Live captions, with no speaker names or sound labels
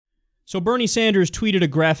So Bernie Sanders tweeted a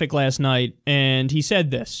graphic last night, and he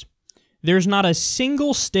said this: "There's not a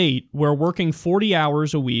single state where working 40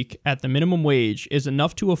 hours a week at the minimum wage is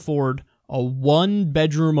enough to afford a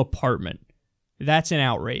one-bedroom apartment. That's an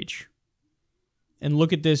outrage." And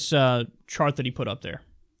look at this chart that he put up there.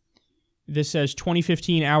 This says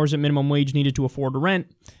 2015 hours at minimum wage needed to afford a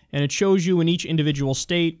rent, and it shows you in each individual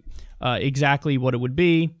state exactly what it would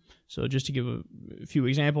be. So just to give a few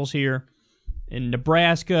examples here. In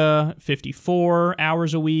Nebraska, 54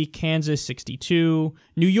 hours a week. Kansas, 62.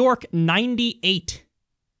 New York, 98.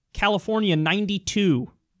 California, 92.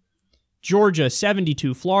 Georgia,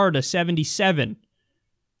 72. Florida, 77.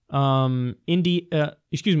 Idaho,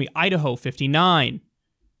 59.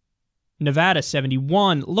 Nevada,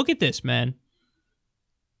 71. Look at this, man.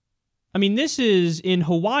 I mean, this is in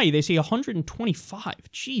Hawaii. They say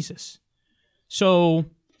 125. Jesus. So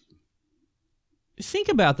think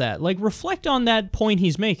about that. Like, reflect on that point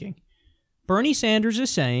he's making. Bernie Sanders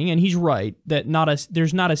is saying, and he's right, that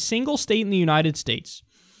there's not a single state in the United States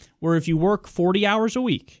where if you work 40 hours a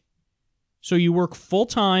week, so you work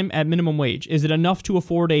full-time at minimum wage, is it enough to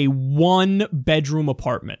afford a one-bedroom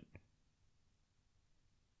apartment?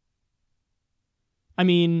 I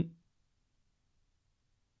mean,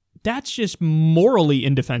 that's just morally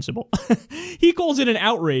indefensible. He calls it an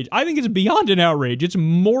outrage. I think it's beyond an outrage. It's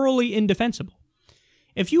morally indefensible.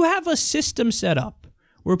 If you have a system set up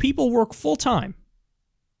where people work full-time,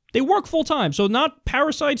 they work full-time, so not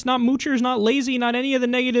parasites, not moochers, not lazy, not any of the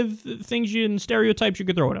negative things and stereotypes you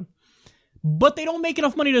could throw at them, but they don't make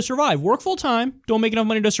enough money to survive. Work full-time, don't make enough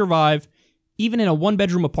money to survive, even in a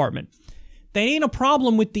one-bedroom apartment. That ain't a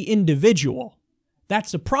problem with the individual.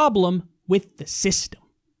 That's a problem with the system.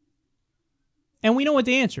 And we know what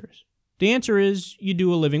the answer is. The answer is you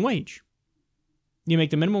do a living wage. You make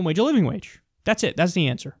the minimum wage a living wage. That's it. That's the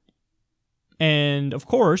answer. And, of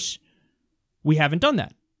course, we haven't done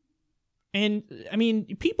that. And, I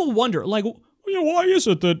mean, people wonder, like, why is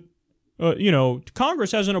it that,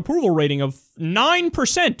 Congress has an approval rating of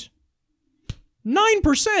 9%?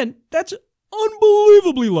 9%? That's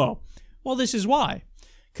unbelievably low. Well, this is why.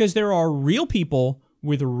 Because there are real people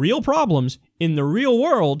with real problems in the real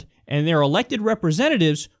world, and their elected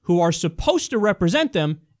representatives who are supposed to represent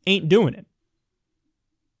them ain't doing it.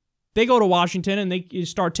 They go to Washington and they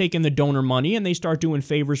start taking the donor money and they start doing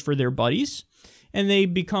favors for their buddies, and they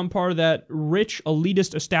become part of that rich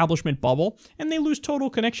elitist establishment bubble, and they lose total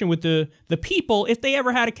connection with the people if they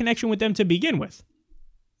ever had a connection with them to begin with.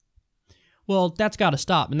 Well, that's got to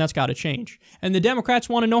stop, and that's got to change. And the Democrats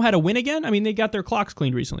want to know how to win again? I mean, they got their clocks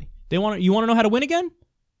cleaned recently. You want to know how to win again?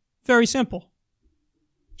 Very simple.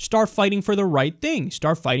 Start fighting for the right thing.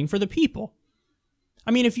 Start fighting for the people. I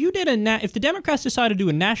mean, if the Democrats decide to do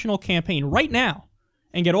a national campaign right now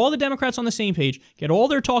and get all the Democrats on the same page, get all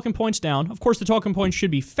their talking points down, of course the talking points should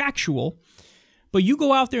be factual, but you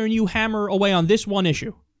go out there and you hammer away on this one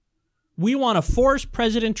issue. We want to force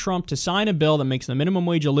President Trump to sign a bill that makes the minimum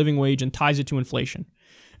wage a living wage and ties it to inflation.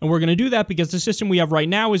 And we're going to do that because the system we have right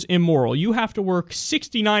now is immoral. You have to work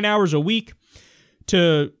 69 hours a week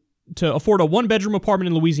to afford a one-bedroom apartment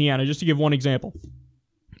in Louisiana, just to give one example.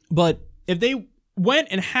 But if they went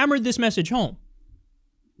and hammered this message home,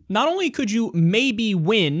 not only could you maybe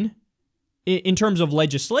win in terms of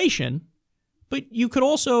legislation, but you could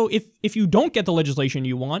also, if you don't get the legislation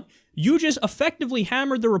you want, you just effectively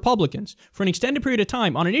hammered the Republicans for an extended period of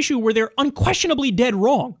time on an issue where they're unquestionably dead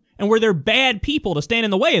wrong and where they're bad people to stand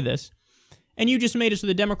in the way of this, and you just made it so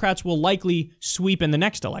the Democrats will likely sweep in the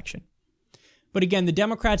next election. But again, the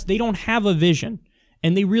Democrats, they don't have a vision,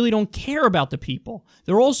 and they really don't care about the people.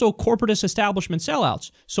 They're also corporatist establishment sellouts,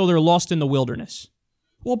 so they're lost in the wilderness.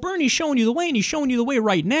 Well, Bernie's showing you the way, and he's showing you the way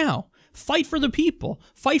right now. Fight for the people.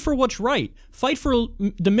 Fight for what's right. Fight for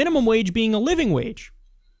the minimum wage being a living wage.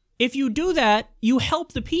 If you do that, you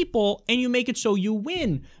help the people, and you make it so you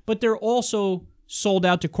win. But they're also sold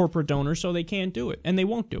out to corporate donors, so they can't do it, and they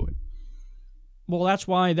won't do it. Well, that's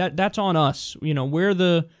why that's on us. We're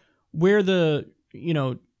the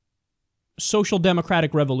social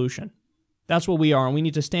democratic revolution. That's what we are, and we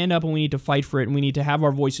need to stand up and we need to fight for it, and we need to have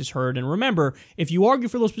our voices heard. And remember, if you argue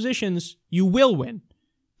for those positions, you will win,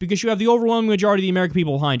 because you have the overwhelming majority of the American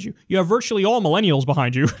people behind you. You have virtually all millennials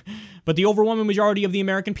behind you, but the overwhelming majority of the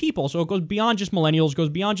American people. So it goes beyond just millennials, goes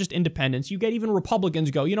beyond just independents. You get even Republicans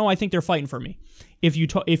go, I think they're fighting for me, if you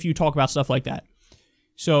talk about stuff like that.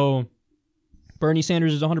 So Bernie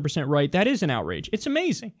Sanders is 100% right. That is an outrage. It's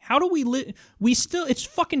amazing. How do we live? It's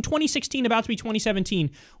fucking 2016, about to be 2017.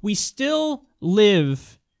 We still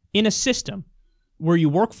live in a system where you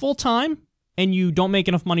work full time and you don't make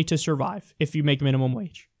enough money to survive if you make minimum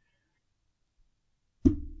wage.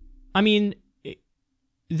 I mean,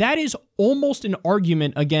 that is almost an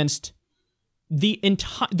argument against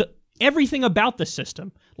everything about the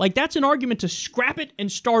system. Like, that's an argument to scrap it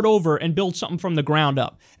and start over and build something from the ground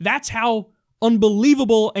up. That's how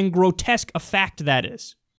unbelievable and grotesque a fact that is.